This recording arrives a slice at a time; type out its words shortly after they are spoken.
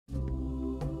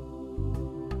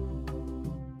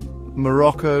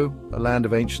Morocco, a land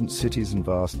of ancient cities and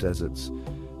vast deserts.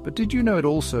 But did you know it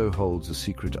also holds a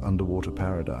secret underwater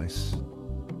paradise?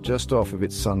 Just off of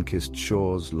its sun-kissed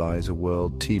shores lies a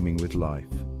world teeming with life.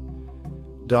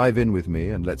 Dive in with me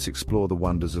and let's explore the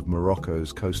wonders of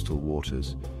Morocco's coastal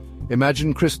waters.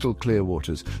 Imagine crystal clear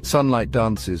waters, sunlight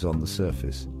dances on the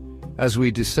surface. As we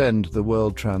descend, the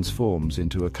world transforms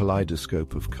into a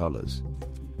kaleidoscope of colors.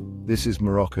 This is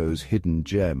Morocco's hidden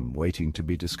gem waiting to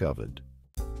be discovered.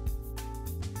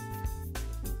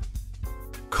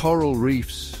 Coral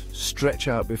reefs stretch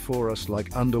out before us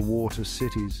like underwater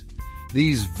cities.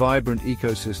 These vibrant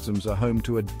ecosystems are home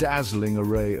to a dazzling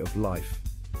array of life.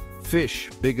 Fish,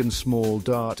 big and small,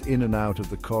 dart in and out of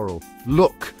the coral.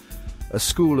 Look! A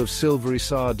school of silvery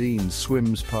sardines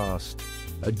swims past.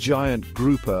 A giant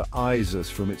grouper eyes us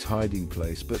from its hiding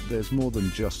place, but there's more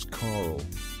than just coral.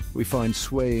 We find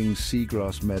swaying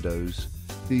seagrass meadows.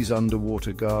 These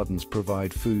underwater gardens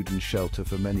provide food and shelter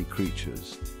for many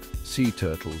creatures. Sea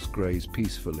turtles graze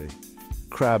peacefully.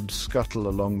 Crabs scuttle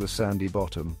along the sandy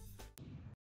bottom.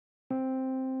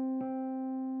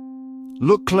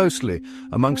 Look closely.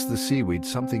 Amongst the seaweed,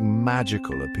 something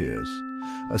magical appears.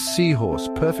 A seahorse,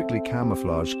 perfectly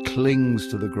camouflaged, clings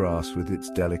to the grass with its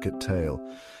delicate tail.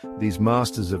 These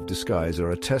masters of disguise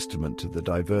are a testament to the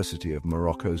diversity of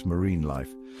Morocco's marine life.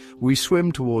 We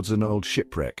swim towards an old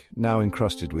shipwreck, now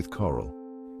encrusted with coral.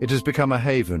 It has become a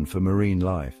haven for marine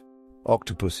life.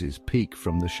 Octopuses peek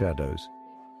from the shadows.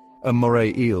 A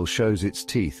moray eel shows its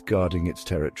teeth, guarding its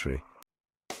territory.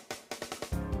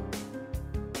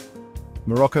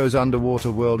 Morocco's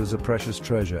underwater world is a precious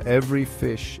treasure. Every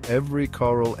fish, every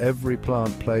coral, every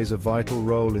plant plays a vital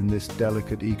role in this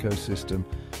delicate ecosystem.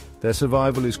 Their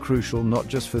survival is crucial, not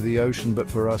just for the ocean, but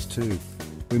for us too.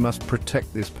 We must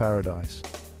protect this paradise.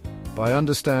 By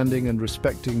understanding and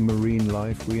respecting marine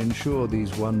life, we ensure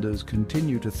these wonders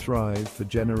continue to thrive for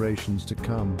generations to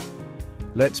come.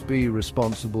 Let's be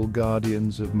responsible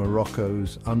guardians of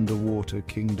Morocco's underwater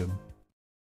kingdom.